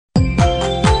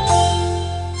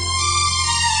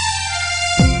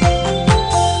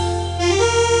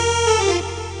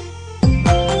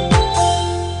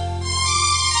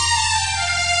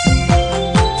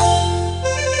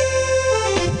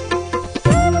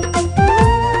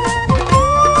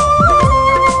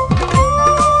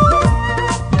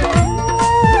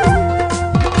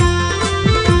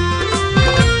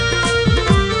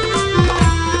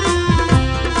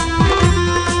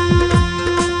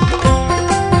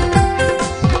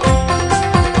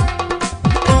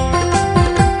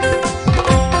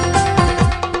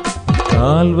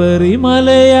Calvary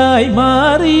മലയായി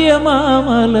മാറിയ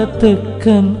മാമല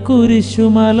തെക്കൻ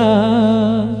കുരിശുമല,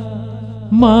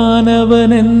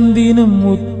 മാനവനെന്തിനും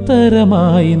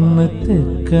ഉത്തരമായിന്ന്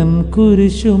തെക്കൻ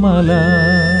കുരിശുമല.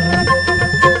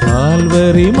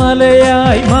 കാൽവറി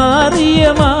മലയായി മാറിയ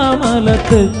മാമല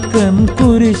തെക്കൻ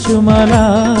കുരിശുമല,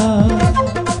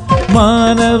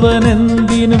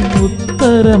 മാനവനെന്തിനും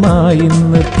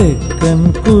ഉത്തരമായിന്ന് തെക്കൻ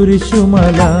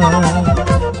കുരിശുമല.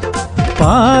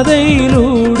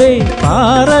 പാതയിലൂടെ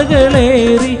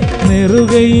പാറകളേറി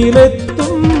നെറുകയിലെത്തുമ്പോൾ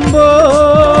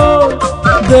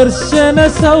ദർശന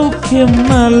സൗഖ്യം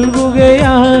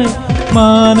നൽകുകയായി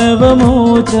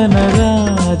മാനവമോചന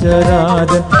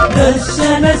രാജരാജൻ.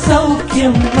 ദർശന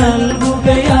സൗഖ്യം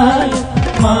നൽകുകയായി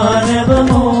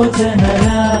മാനവമോചന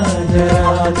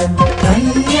രാജരാജൻ.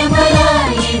 ധന്യമല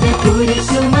ഇത്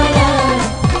കുരിശുമല,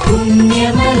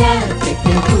 പുണ്യമല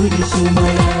തെക്കൻ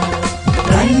കുരിശുമല.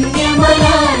 ധന്യമല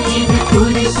ഇത്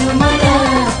കുരിശുമല,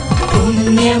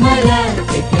 പുണ്യമല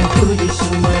തെക്കൻ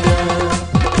കുരിശുമല.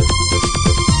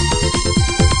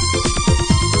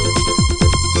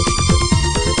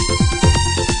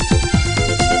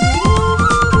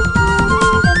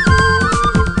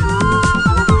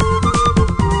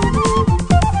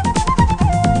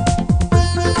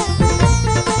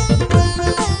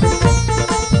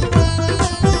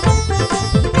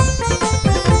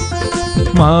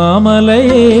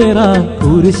 മാമലയേറാൻ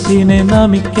കുരിശിനെ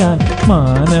നമിക്കാൻ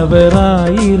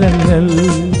മാനവരായിരങ്ങൾ.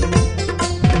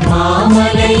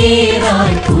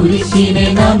 മാമലയേറാൻ കുരിശിനെ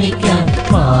നമിക്കാൻ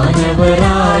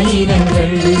മാനവരായിരങ്ങൾ.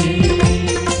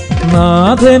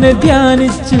 നാഥനെ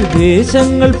ധ്യാനിച്ച്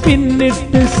ദേശങ്ങൾ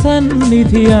പിന്നിട്ട്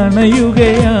സന്നിധി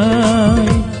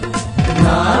അണയുകയായി.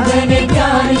 നാഥനെ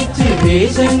ധ്യാനിച്ച്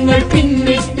ദേശങ്ങൾ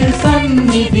പിന്നിട്ട്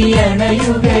സന്നിധി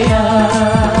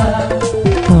അണയുകയായി.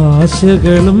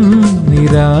 ആശകളും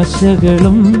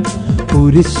നിരാശകളും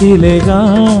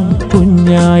കുരിശിലേകാം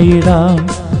കുഞ്ഞായിടാം.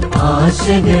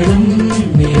 ആശകളും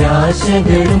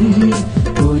നിരാശകളും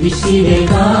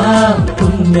കുരിശിലേകാം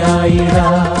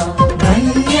കുഞ്ഞായിടാം.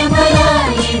 ധന്യമല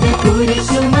ഇത്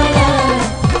കുരിശുമല,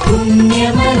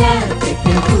 പുണ്യമല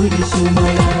തെക്കൻ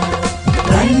കുരിശുമല.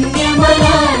 ധന്യമല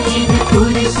ഇത്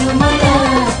കുരിശുമല,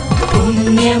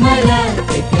 പുണ്യമല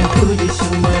തെക്കൻ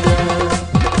കുരിശുമല.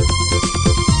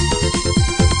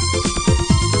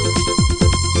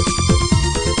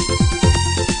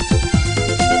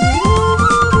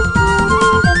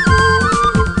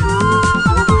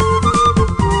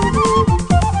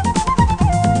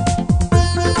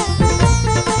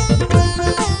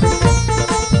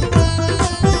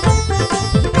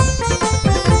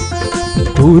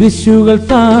 കുരിശുകൾ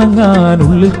താങ്ങാൻ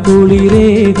ഉള്ളിൽ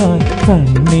കുളിരേകാൻ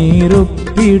കണ്ണീരൊപ്പിടുവാൻ.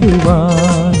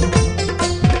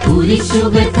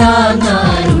 കുരിശുകൾ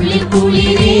താങ്ങാൻ ഉള്ളിൽ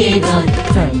കുളിരേകാൻ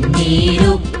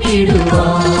കണ്ണീരൊപ്പിടുവാൻ.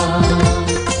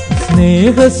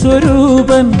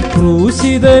 സ്നേഹസ്വരൂപൻ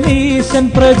ക്രൂശിതനീശൻ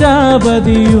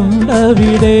പ്രജാപതിയുണ്ടവിടെ.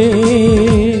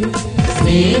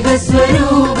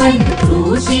 സ്നേഹസ്വരൂപൻ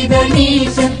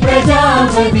ക്രൂശിതനീശൻ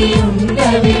പ്രജാപതിയുണ്ടവിടെ.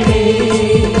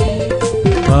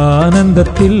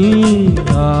 ആനന്ദത്തിൽ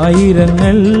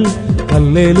ആയിരങ്ങൾ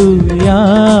ഹല്ലേലൂയാ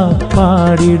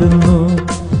പാടിടുന്നു.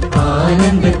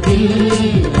 ആനന്ദത്തിൽ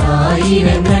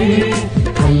ആയിരങ്ങൾ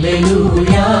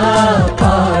ഹല്ലേലൂയാ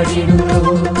പാടിടുന്നു.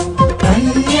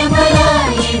 ധന്യമല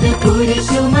ഇത്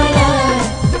കുരിശുമല,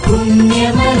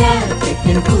 പുണ്യമല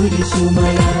തെക്കൻ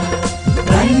കുരിശുമല.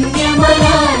 ധന്യമല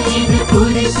ഇത്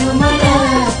കുരിശുമല,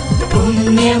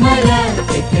 പുണ്യമല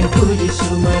തെക്കൻ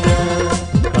കുരിശുമല.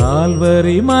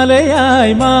 കാൽവറി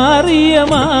മലയായി മാറിയ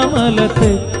മാമല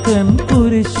തെക്കൻ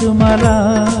കുരിശുമല,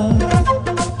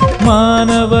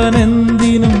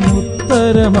 മാനവനെന്തിനും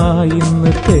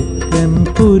ഉത്തരമായിന്ന് തെക്കൻ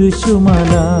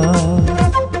കുരിശുമല.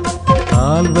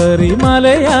 കാൽവറി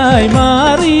മലയായി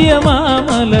മാറിയ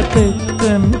മാമല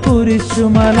തെക്കൻ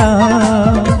കുരിശുമല,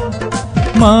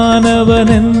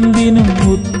 മാനവനെന്തിനും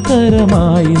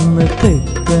ഉത്തരമായിന്ന്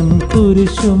തെക്കൻ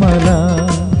കുരിശുമല.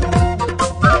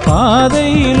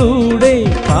 പാതയിലൂടെ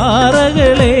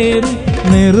പാറകളേറി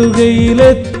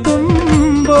നെറുകയിലെത്തുമ്പോൾ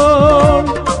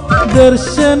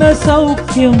ദർശന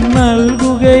സൗഖ്യം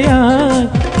നൽകുകയായി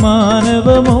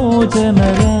മാനവമോചന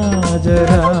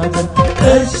രാജരാജൻ.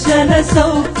 ദർശന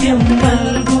സൗഖ്യം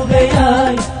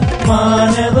നൽകുകയായി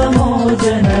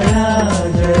മാനവമോചന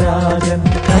രാജരാജൻ.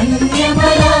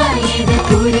 ധന്യമല ഇത്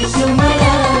കുരിശുമല,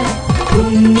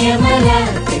 പുണ്യമല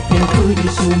തെക്കൻ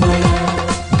കുരിശുമല.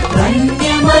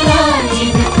 ധന്യമല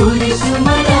ഇത്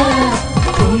കുരിശുമല,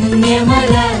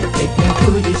 പുണ്യമല തെക്കൻ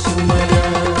കുരിശുമല.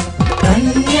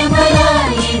 ധന്യമല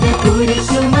ഇത്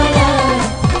കുരിശുമല,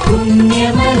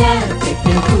 പുണ്യമല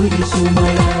തെക്കൻ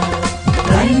കുരിശുമല.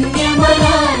 ധന്യമല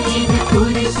ഇത്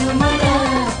കുരിശുമല.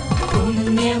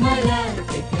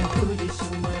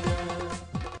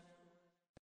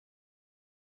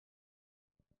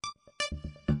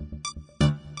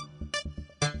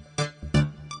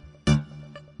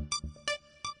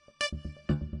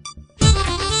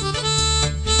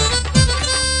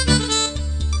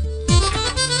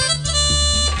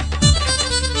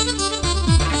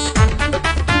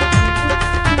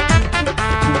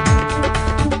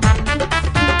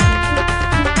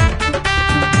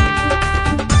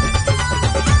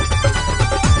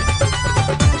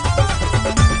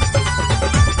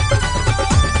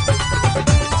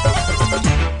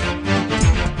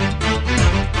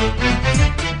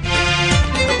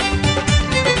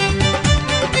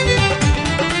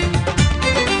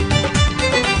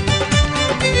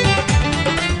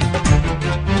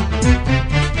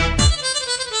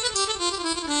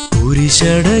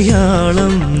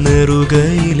 കുരിശടയാളം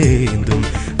നെറുകയിലേന്തും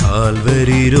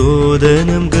കാൽവരി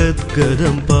രോദനം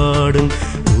ഗദ്ഗദം പാടും.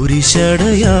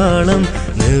 കുരിശടയാളം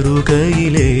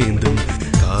നെറുകയിലേന്തും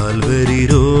കാൽവരി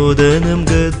രോദനം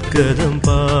ഗദ്ഗദം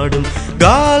പാടും.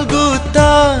 ഗാൽഗുത്ത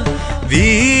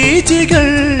വീചികൾ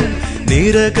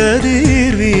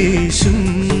നിറകതിർ വീശും.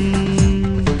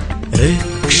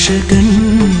 രക്ഷകൻ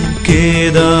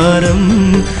കേദാരം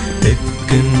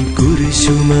തെക്കൻ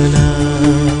കുരിശുമല.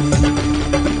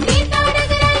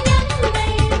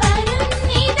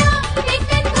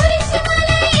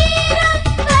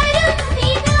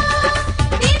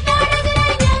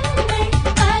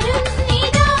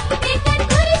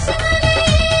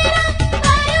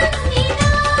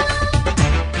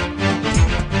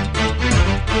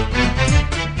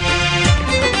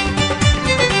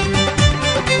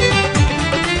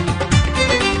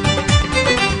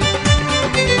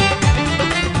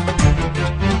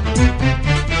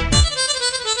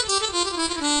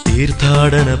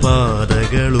 തീർത്ഥാടന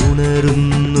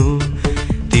പാതകളുണരുന്നു,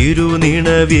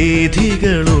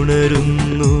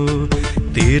 തിരുനിണവീഥികളുണരുന്നു.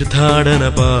 തീർത്ഥാടന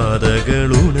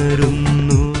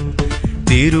പാതകളുണരുന്നു,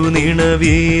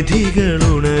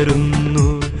 തിരുനിണവീഥികളുണരുന്നു.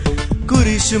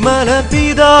 കുരിശുമല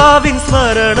പിതാവിൻ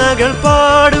സ്മരണകൾ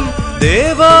പാടും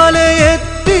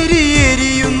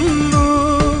ദേവാലയത്തിരിയെരിയുന്നു.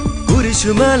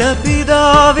 കുരിശുമല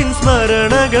പിതാവിൻ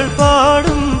സ്മരണകൾ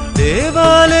പാടും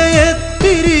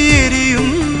ദേവാലയത്തിരിയെരിയുന്നു.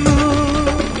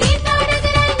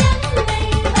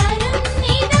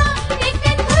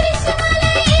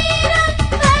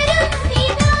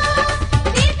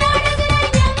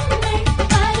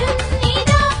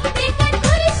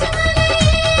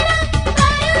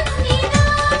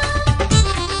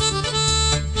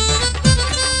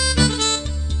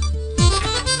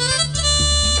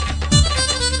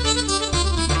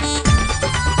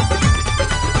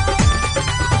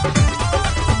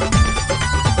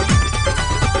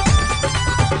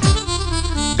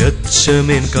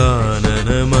 ഗച്ഛമേൻ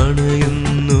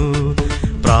കാനനമണയുന്നു,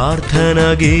 പ്രാർത്ഥനാ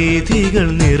ഗീതികൾ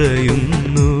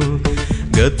നിറയുന്നു.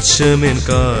 ഗച്ഛമേൻ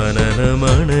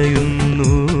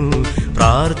കാനനമണയുന്നു,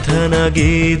 പ്രാർത്ഥനാ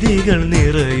ഗീതികൾ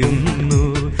നിറയുന്നു.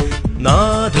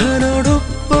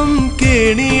 നാഥനോടൊപ്പം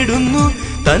കേണിടുന്നു,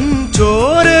 തൻ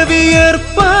ചോര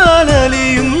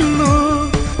വിയർപ്പാലലിയുന്നു.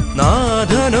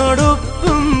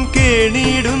 നാഥനോടൊപ്പം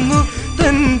കേണിടുന്നു,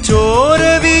 തൻ ചോര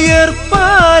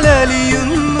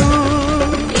വിയർപ്പാലലിയുന്നു.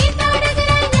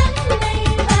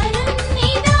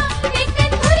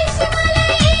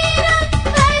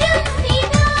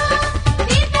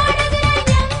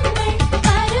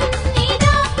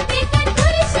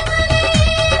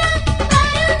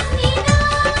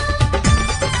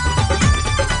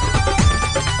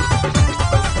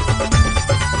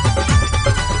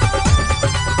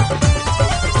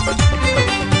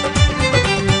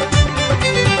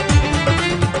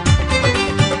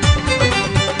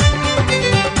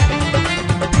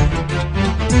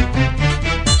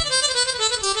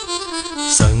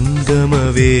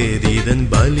 സംഗമവേദിതൻ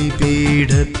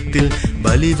ബലിപീഠത്തിൽ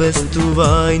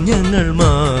ബലിവസ്തുവായി ഞങ്ങൾ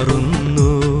മാറുന്നു.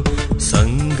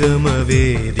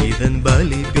 സംഗമവേദിതൻ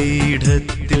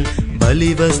ബലിപീഠത്തിൽ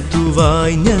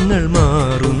ബലിവസ്തുവായി ഞങ്ങൾ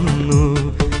മാറുന്നു.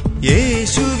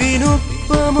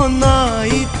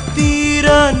 യേശുവിനൊപ്പമൊന്നായി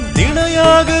തീരാൻ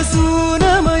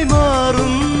നിണയാഗസൂനമായി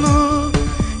മാറുന്നു.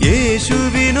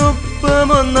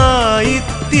 യേശുവിനൊപ്പമൊന്നായി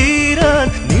തീരാൻ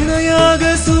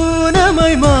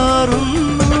നിണയാഗസൂനമായി മാറുന്നു.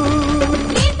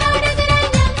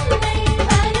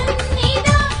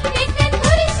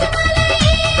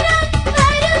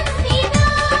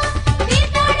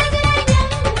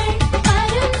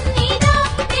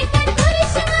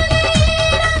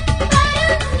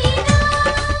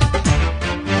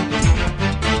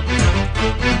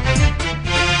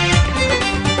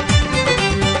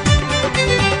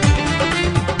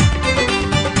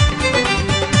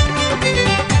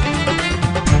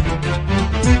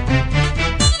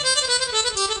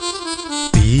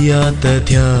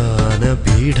 ധ്യാന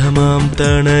പീഠമാം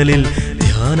തണലിൽ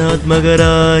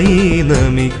ധ്യാനാത്മകരായി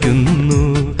നമിക്കുന്നു.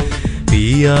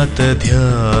 പിയാത്ത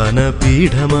ധ്യാന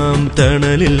പീഠമാം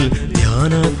തണലിൽ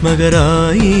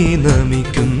ധ്യാനാത്മകരായി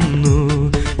നമിക്കുന്നു.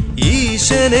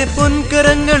 ഈശനെ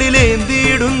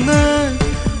പൊൻകരങ്ങളിലേന്തിയിടുന്ന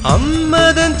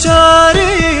അമ്മതൻ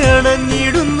ചാരേ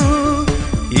അണഞ്ഞിടുന്നു.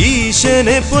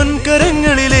 ഈശനെ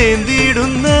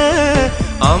പൊൻകരങ്ങളിലേന്തിയിടുന്ന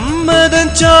അമ്മതൻ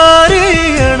ചാരേ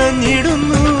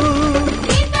അണഞ്ഞിടുന്നു.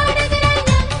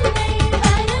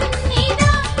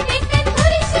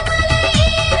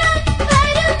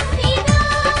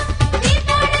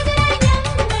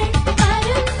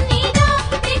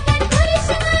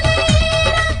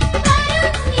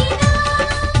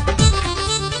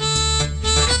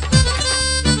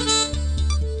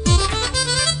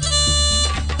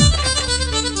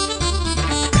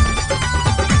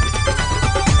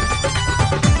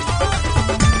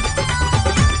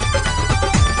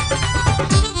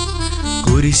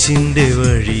 കുരിശിന്റെ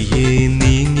വഴിയെ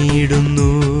നീങ്ങിയിടുന്നു,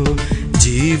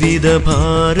 ജീവിത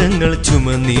ഭാരങ്ങൾ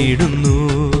ചുമന്നിടുന്നു.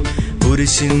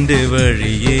 കുരിശിന്റെ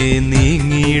വഴിയെ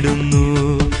നീങ്ങിയിടുന്നു,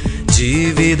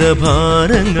 ജീവിത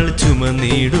ഭാരങ്ങൾ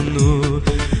ചുമന്നിടുന്നു.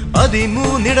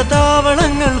 13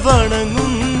 താവളങ്ങൾ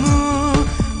വണങ്ങുന്നു,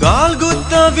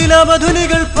 ഗാൽഗുത്ത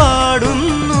വിലപധുനികൾ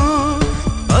പാടുന്നു.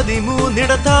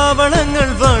 13 താവളങ്ങൾ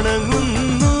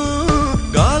വണങ്ങുന്നു,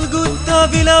 ഗാൽഗുത്ത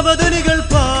വിലപധുനികൾ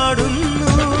പാടുന്നു.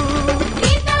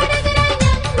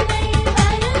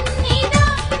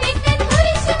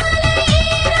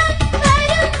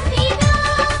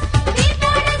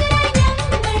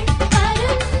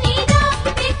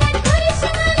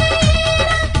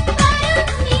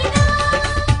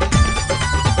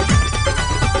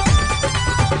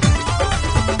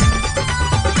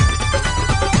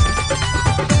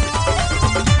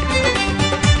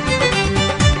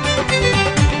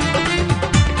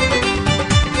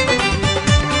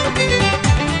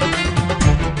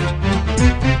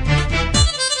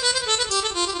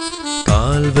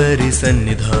 കാൽവരി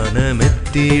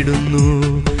സന്നിധാനമെത്തിയിടുന്നു,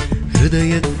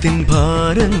 ഹൃദയത്തിൻ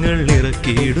ഭാരങ്ങൾ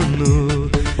ഇറക്കിയിടുന്നു.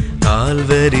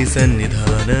 കാൽവരി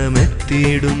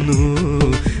സന്നിധാനമെത്തിയിടുന്നു,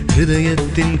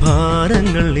 ഹൃദയത്തിൻ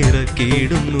ഭാരങ്ങൾ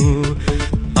ഇറക്കിയിടുന്നു.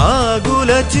 ആകുല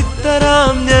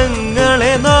ചിത്തരാം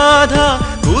ഞങ്ങളെ നാഥ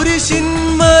കുരിശിൻ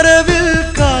മറവിൽ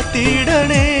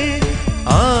കാത്തിടണേ.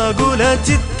 ആകുല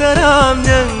ചിത്തരാം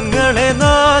ഞങ്ങളെ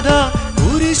നാഥ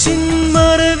കുരിശിൻ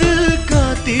മറവിൽ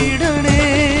കാത്തിടണേ.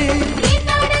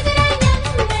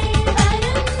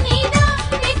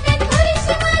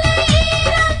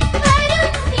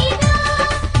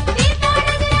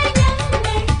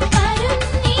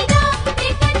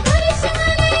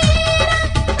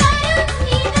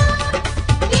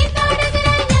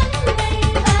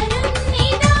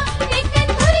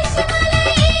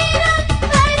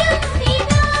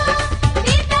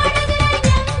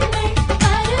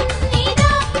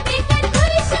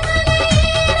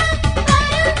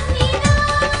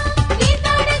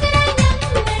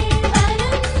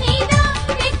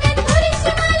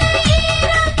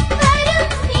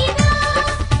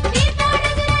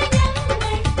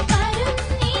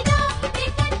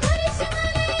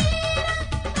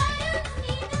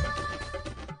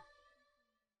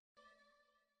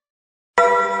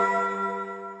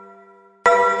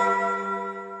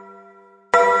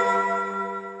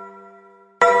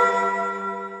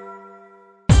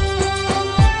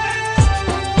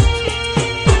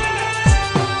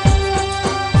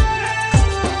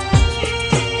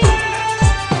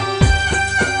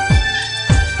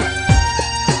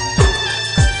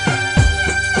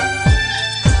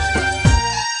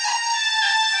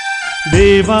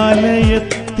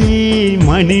 ദേവാലയത്തിൽ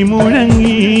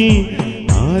മണിമുഴങ്ങി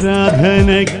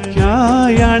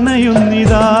ആരാധനയ്ക്കായി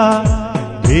അണയുന്നിതാ.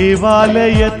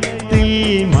 ദേവാലയത്തിൽ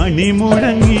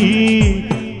മണിമുഴങ്ങി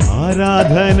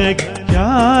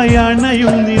ആരാധനയ്ക്കായി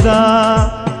അണയുന്നിതാ.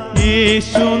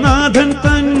 യേശുനാഥൻ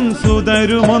തൻ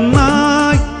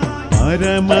സുതരുമൊന്നായി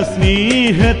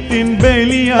പരമസ്നേഹത്തിൻ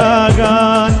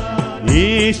ബലിയാകാൻ.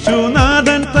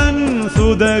 യേശുനാഥൻ തൻ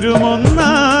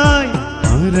സുതരുമൊന്നായി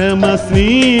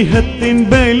പരമസ്നേഹത്തിൻ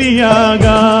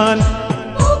ബലിയാകാൻ.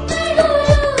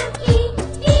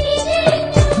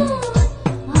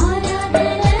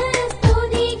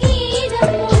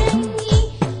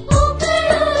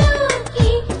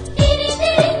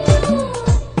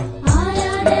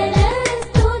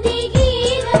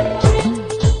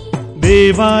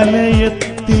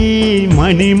 ദേവാലയത്തിൽ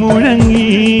മണിമുഴങ്ങി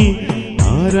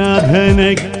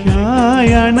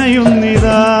ആരാധനയ്ക്കായി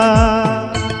അണയുന്നിതാ.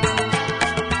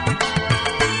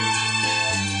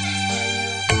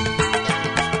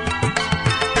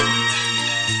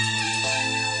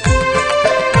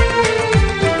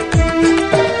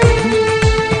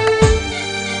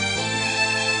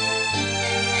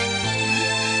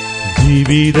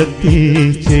 ജീവിതത്തിൽ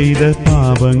ചെയ്ത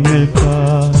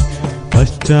പാപങ്ങൾക്കായി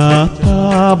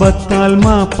പശ്ചാത്താപത്താൽ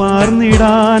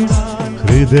മാപ്പാർന്നിടാൻ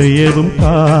ഹൃദയവും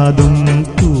കാതും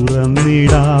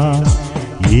തുറന്നിടാൻ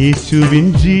യേശുവിൻ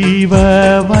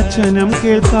ജീവവചനം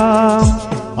കേൾക്കാം.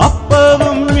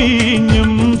 അപ്പവും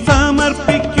വീഞ്ഞും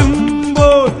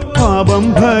സമർപ്പിക്കുമ്പോൾ പാപം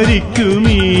ഭരിക്കും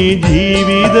ഈ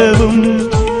ജീവിതവും.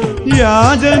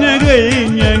 യാചനകൾ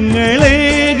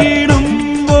ഞങ്ങളേകിടുമ്പോൾ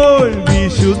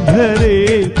വിശുദ്ധരെ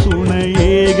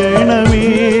തുണയേകണമേ.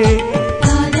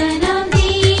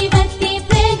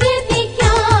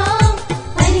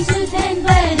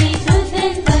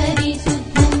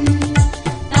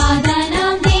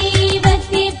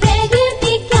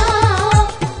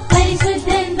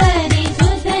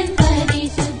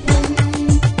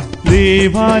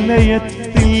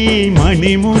 ദേവാലയത്തിൽ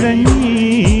മണിമുഴങ്ങി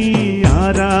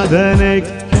ആരാധനയ്ക്കായി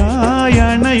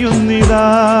ആരാധനയ്ക്കായണയുന്നിതാ.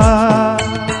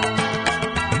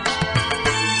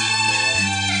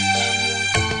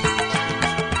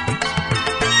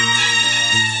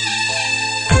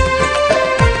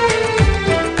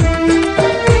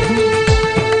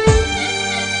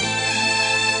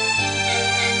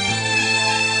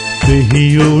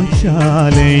 സിഹിയോൻ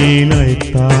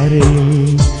ശാലയിലയത്താരയിൽ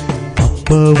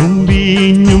അപ്പവും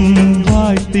വീഞ്ഞും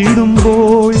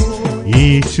വാഴ്ത്തിടുമ്പോൾ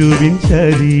യേശുവിൻ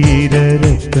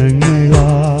ശരീരരക്തങ്ങളാൽ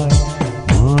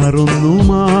മാറുന്നു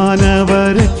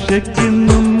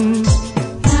മാനവരക്ഷയ്ക്കെന്നും.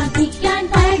 പ്രാർത്ഥിക്കാൻ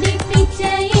പഠിപ്പിച്ച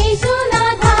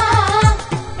യേശുനാഥ,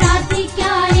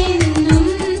 പ്രാർത്ഥിക്കാനെന്നും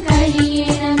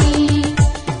കഴിയണമേ.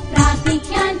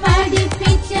 പ്രാർത്ഥിക്കാൻ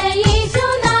പഠിപ്പിച്ച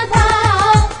യേശുനാഥ,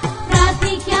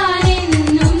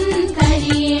 പ്രാർത്ഥിക്കാനെന്നും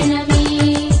കഴിയണമേ.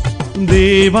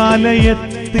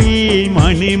 ദേവാലയത്തിൽ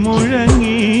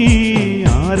മണിമുഴങ്ങി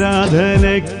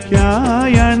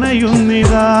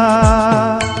ആരാധനയ്ക്കായണയുന്നിതാ.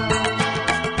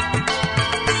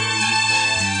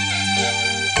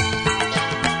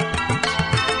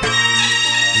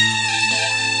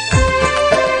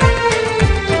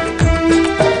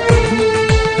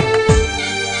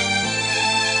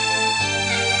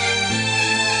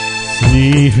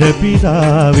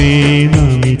 സ്നേഹപിതാവേ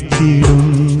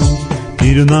നമിച്ചിടുന്നു,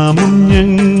 തിരുനാമം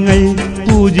ഞങ്ങൾ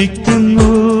പൂജിക്കുന്നു.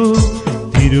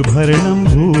 തിരുഭരണം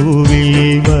ഭൂവിൽ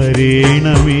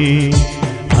വരേണമേ,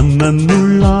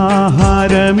 അന്നുള്ള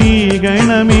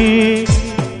ആഹാരമീകണമേ.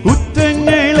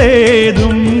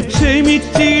 കുറ്റങ്ങളേതും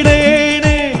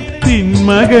ക്ഷമിച്ചിടേണേ,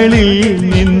 തിന്മകളിൽ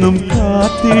നിന്നും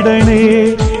കാത്തിടണേ.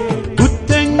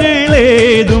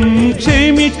 കുറ്റങ്ങളേതും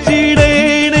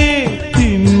ക്ഷമിച്ചിടേണേ,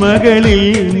 തിന്മകളിൽ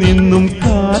നിന്നും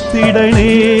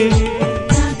കാത്തിടണേ.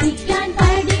 പ്രാർത്ഥിക്കാൻ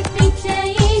പഠിപ്പിച്ച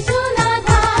യേശുനാഥ,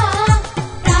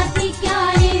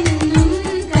 പ്രാർത്ഥിക്കാനെന്നും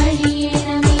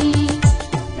കഴിയണമേ.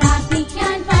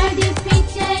 പ്രാർത്ഥിക്കാൻ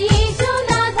പഠിപ്പിച്ച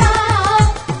യേശുനാഥ,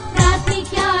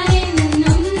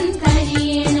 പ്രാർത്ഥിക്കാനെന്നും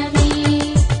കഴിയണമേ.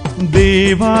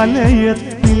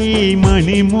 ദേവാലയത്തിൽ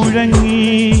മണിമുഴങ്ങി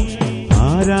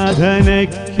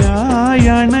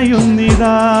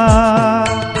ആരാധനയ്ക്കായണയുന്നിതാ.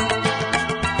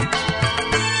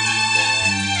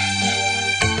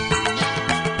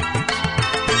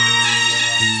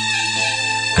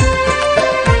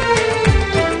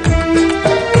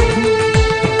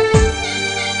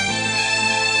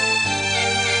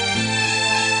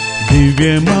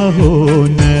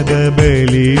 ദിവ്യമഹോന്നത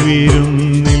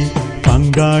ബലിവിരുന്നിൽ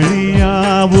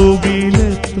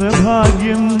പങ്കാളിയാവുകിലെത്ര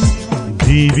ഭാഗ്യം.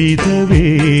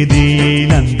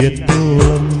 ജീവിതവേദിയിൽ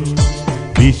അന്ത്യത്തോളം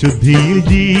വിശുദ്ധിയിൽ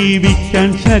ജീവിക്കാൻ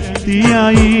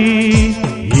ശക്തിയായി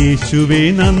യേശുവെ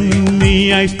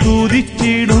നന്ദിയായി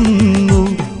സ്തുതിച്ചിടുന്നു.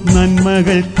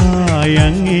 നന്മകൾക്കായി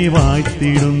അങ്ങേ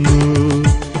വാഴ്ത്തിടുന്നു.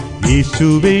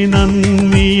 യേശുവെ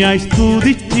നന്ദിയായി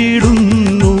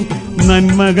സ്തുതിച്ചിടുന്നു.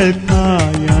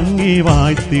 നന്മകൾക്കായി അങ്ങേ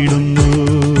വാഴ്ത്തിടുന്നു.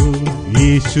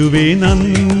 യേശുവെ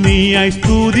നന്ദിയായി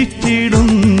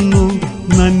സ്തുതിച്ചിടുന്നു.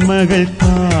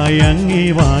 നന്മകൾക്കായി അങ്ങേ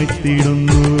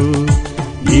വാഴ്ത്തിടുന്നു.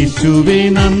 യേശുവെ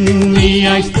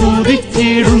നന്ദിയായി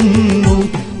സ്തുതിച്ചിടുന്നു.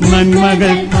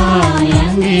 നന്മകൾക്കായി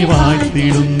അങ്ങേ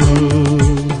വാഴ്ത്തിടുന്നു.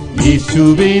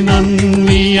 യേശുവെ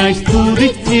നന്ദിയായി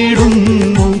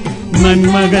സ്തുതിച്ചിടുന്നു.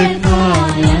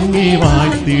 നന്മകൾക്കായി അങ്ങേ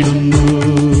വാഴ്ത്തിടുന്നു.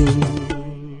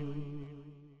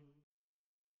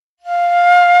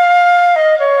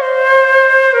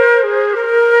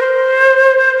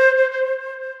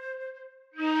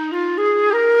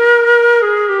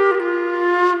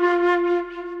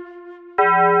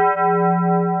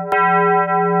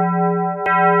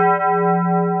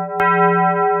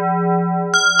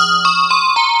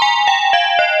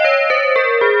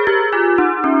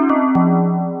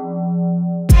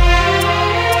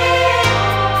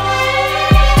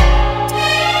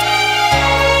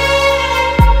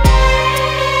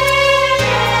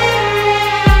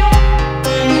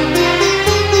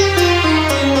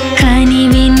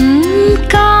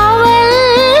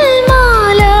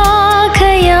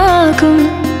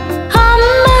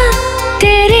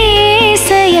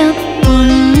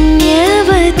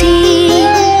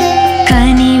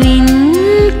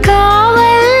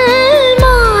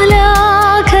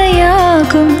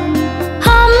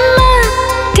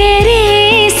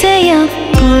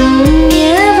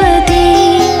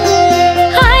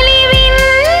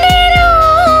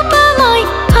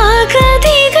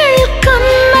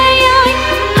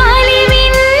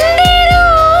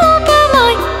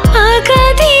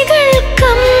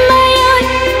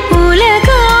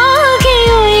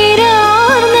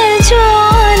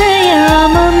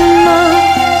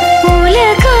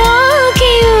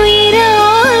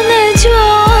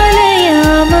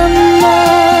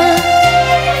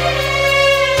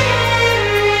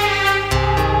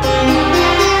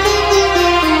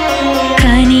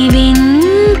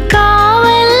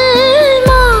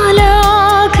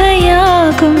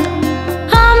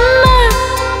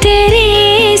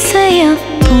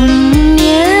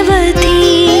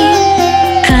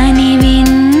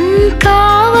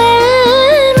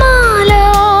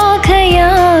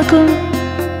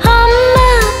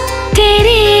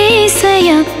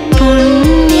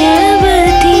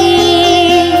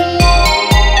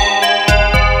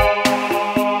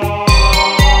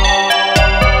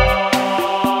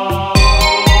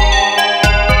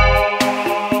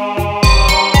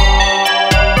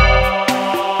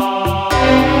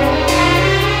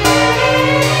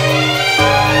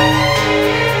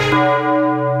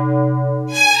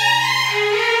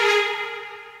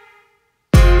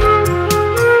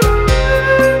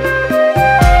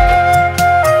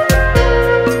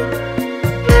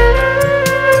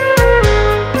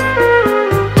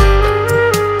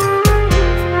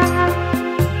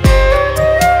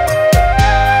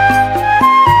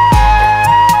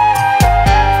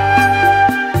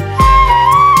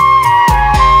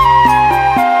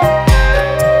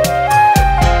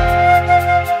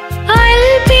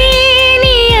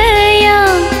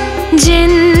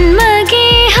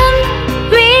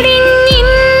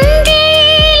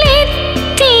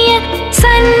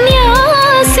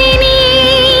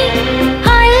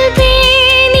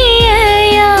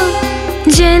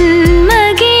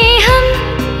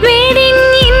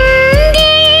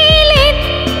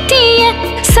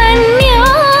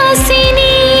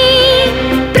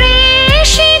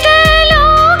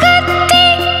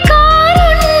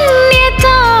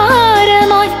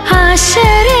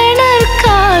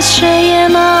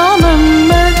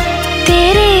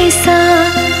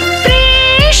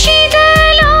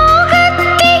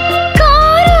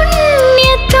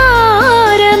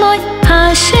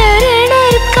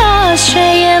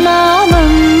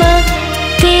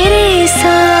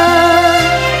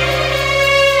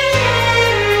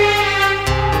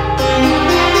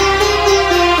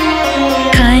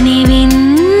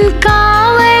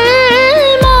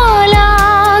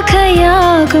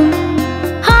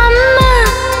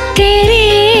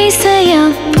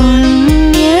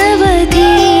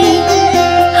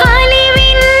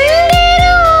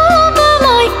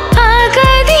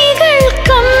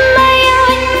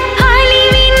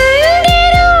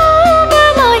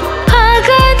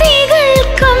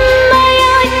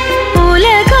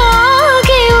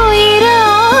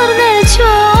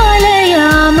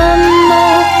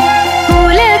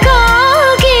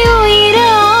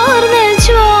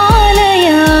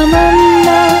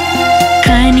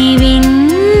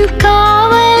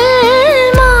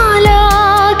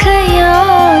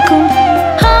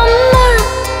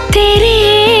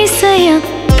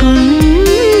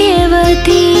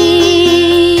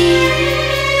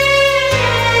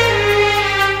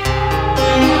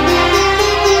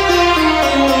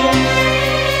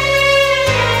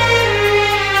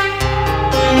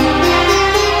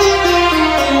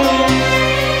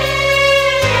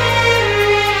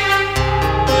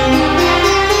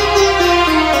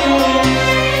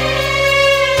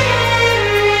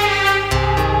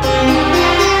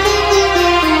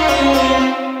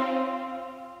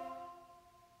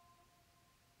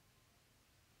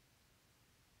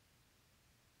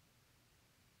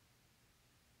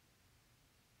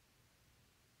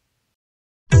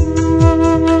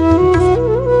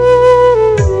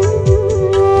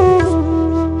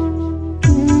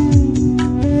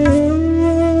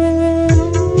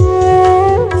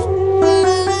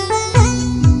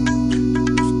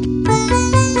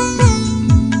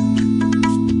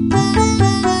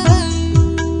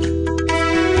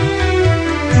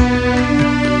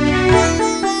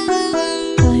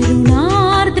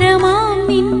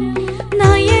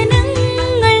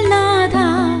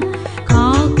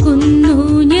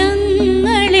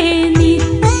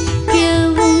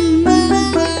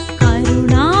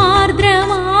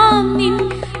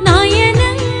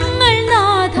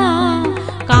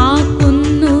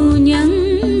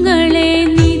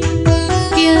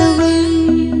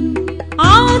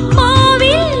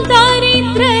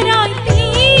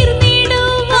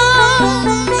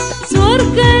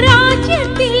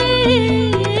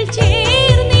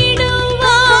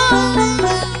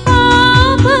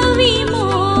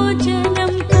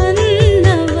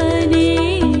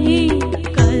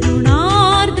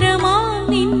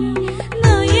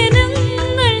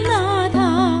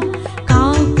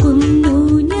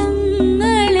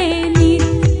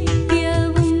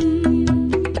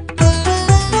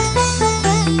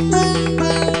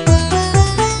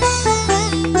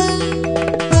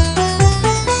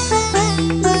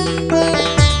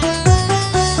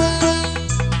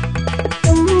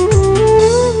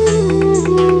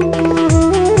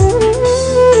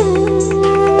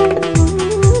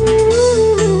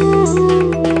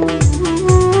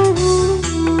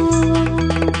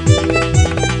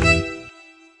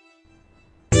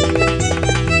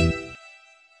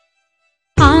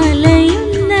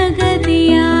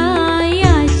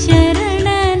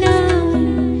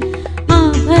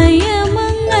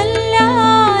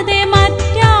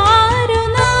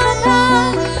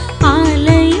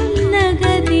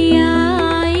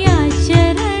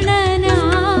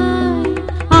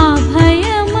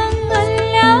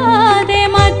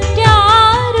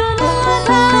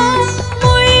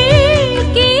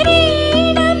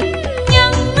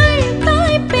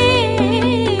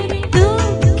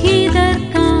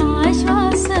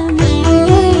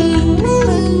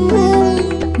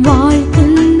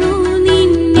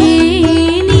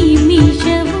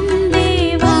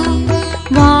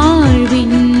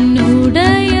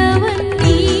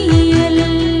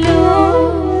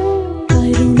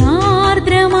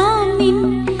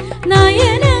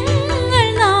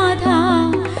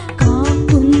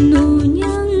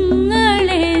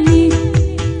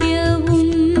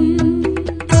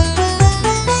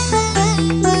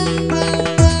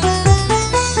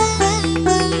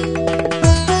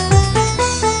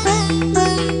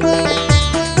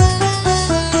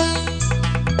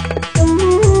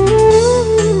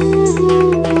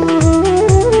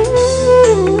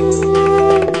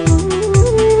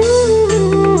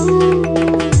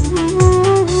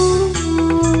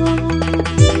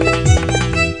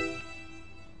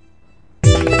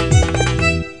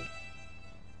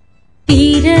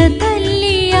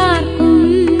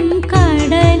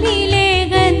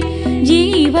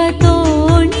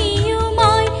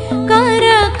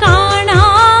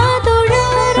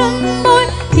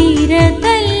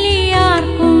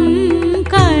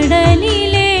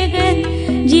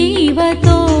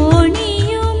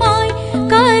 ജീവതോണിയുമായി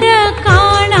കര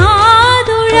കാണാതുഴറുമ്പോൾ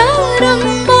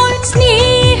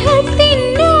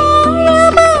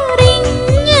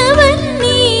സ്നേഹത്തിനാഴമറിഞ്ഞവൻ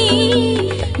നീ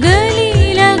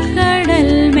ഗലീലക്കടൽ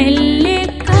മെല്ലെ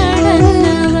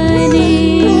കടന്നവനേ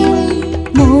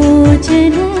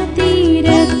മോചന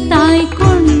തീരത്തായി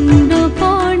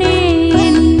കൊണ്ടുപോണേ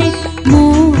എന്നെ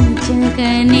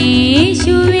മോചകനേശുവേ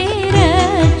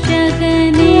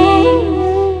രക്ഷകനേ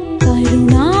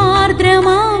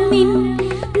കരുണാർദ്രമാം നിൻ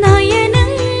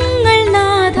നയനങ്ങൾ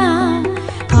നാഥാ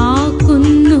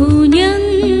കാക്കുന്നു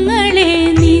ഞങ്ങളെ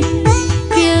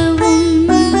നിത്യവും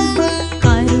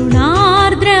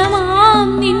കരുണാർദ്രമാം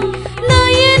നിൻ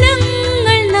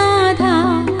നയനങ്ങൾ നാഥാ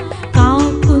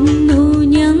കാക്കുന്നു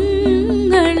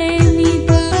ഞങ്ങളെ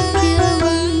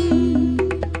നിത്യവും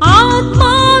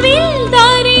ആത്മാവിൽ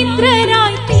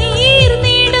ദരിദ്രരായി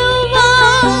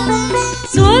തീർന്നിടുവാൻ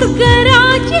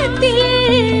സ്വർഗരാജ്യത്തിൽ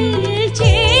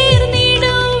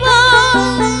ചേർന്നിടുവാൻ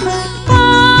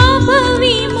പാപവിമോചനം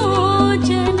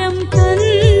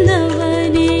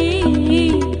തന്നവനേ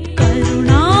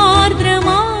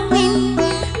കരുണാർദ്രമാം നിൻ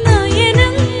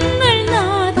നയനങ്ങൾ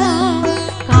നാഥാ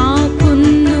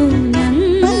കാക്കുന്നു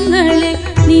ഞങ്ങളെ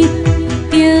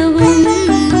നിത്യവും.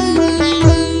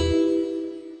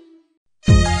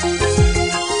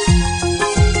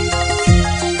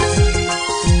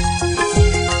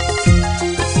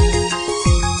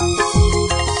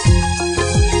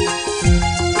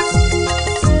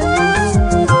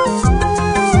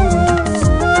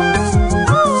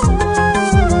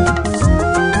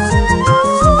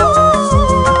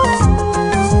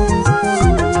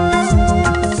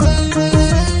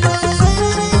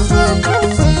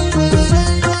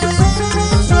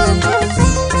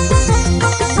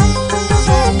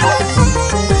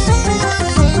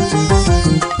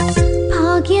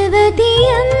 ഭാഗ്യവതി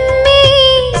അമ്മേ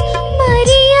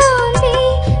മരിയാമ്പേ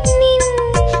നിൻ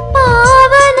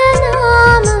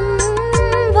പാവനനാമം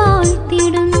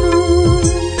വാഴ്ത്തിടുന്നു.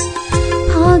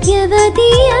 ഭാഗ്യവതി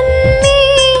അമ്മേ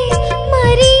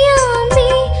മരിയാമ്പേ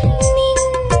നിൻ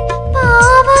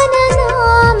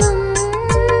പാവനനാമം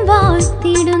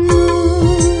വാഴ്ത്തിടുന്നു.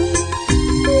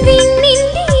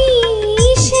 വിണ്ണിന്റെ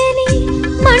ഈശനെ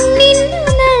മണ്ണിനു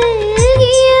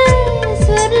നൽകിയ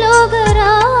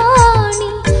സ്വർലോകറാണി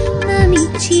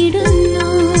നമിച്ചിടുന്നു.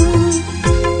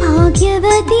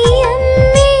 ഭാഗ്യവതി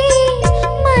അമ്മേ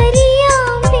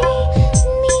മരിയാമ്പേ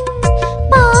നിൻ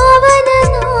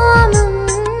പാവനനാമം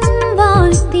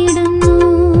വാഴ്ത്തിടുന്നു.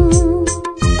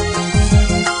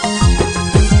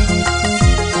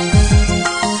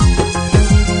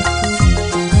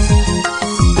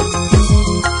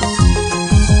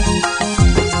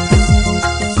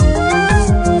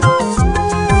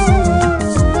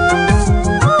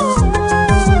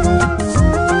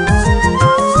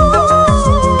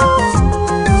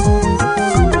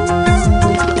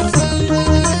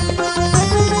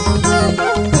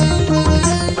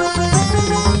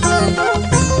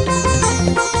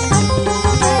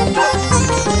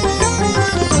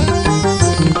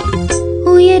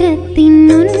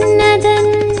 ഉയരത്തിനുന്നതൻ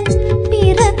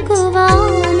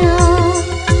പിറക്കുവാനാ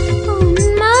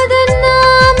ഉന്മദൻ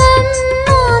നാമം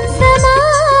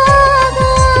മാംസമാകാം.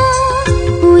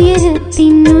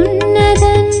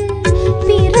 ഉയരത്തിനുന്നതൻ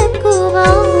പിറക്കുവാനായി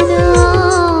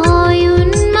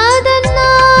ഉന്മദൻ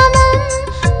നാമം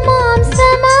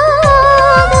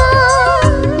മാംസമാകാം.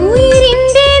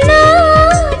 ഉയിരിന്റെ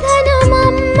നാഥനും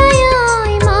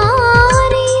അമ്മയായി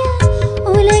മാറിയ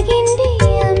ഉലകിന്റെ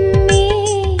അമ്മേ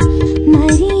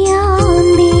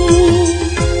മരിയാമ്പേ.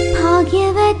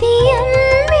 ഭാഗ്യവതി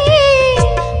അമ്മേ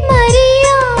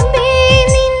മരിയാമ്പേ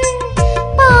നിൻ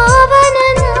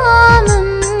പാവനനാമം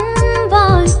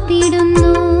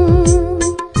വാഴ്ത്തിടുന്നു.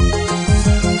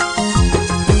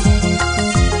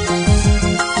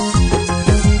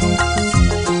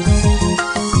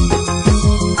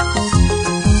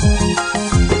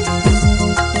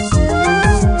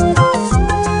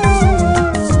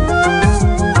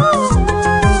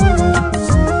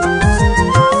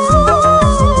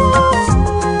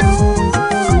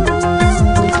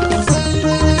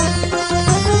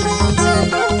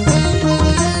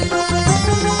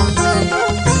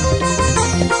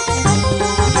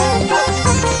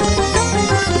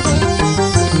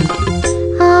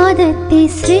 ആദത്തെ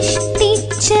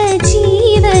സൃഷ്ടിച്ച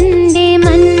ജീവന്റെ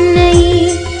മന്നയെ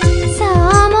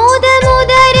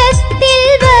സാമോദമുദരത്തിൽ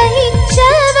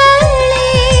വഹിച്ചവളെ.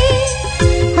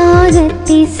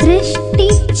 ആദത്തെ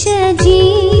സൃഷ്ടിച്ച ജീവന്റെ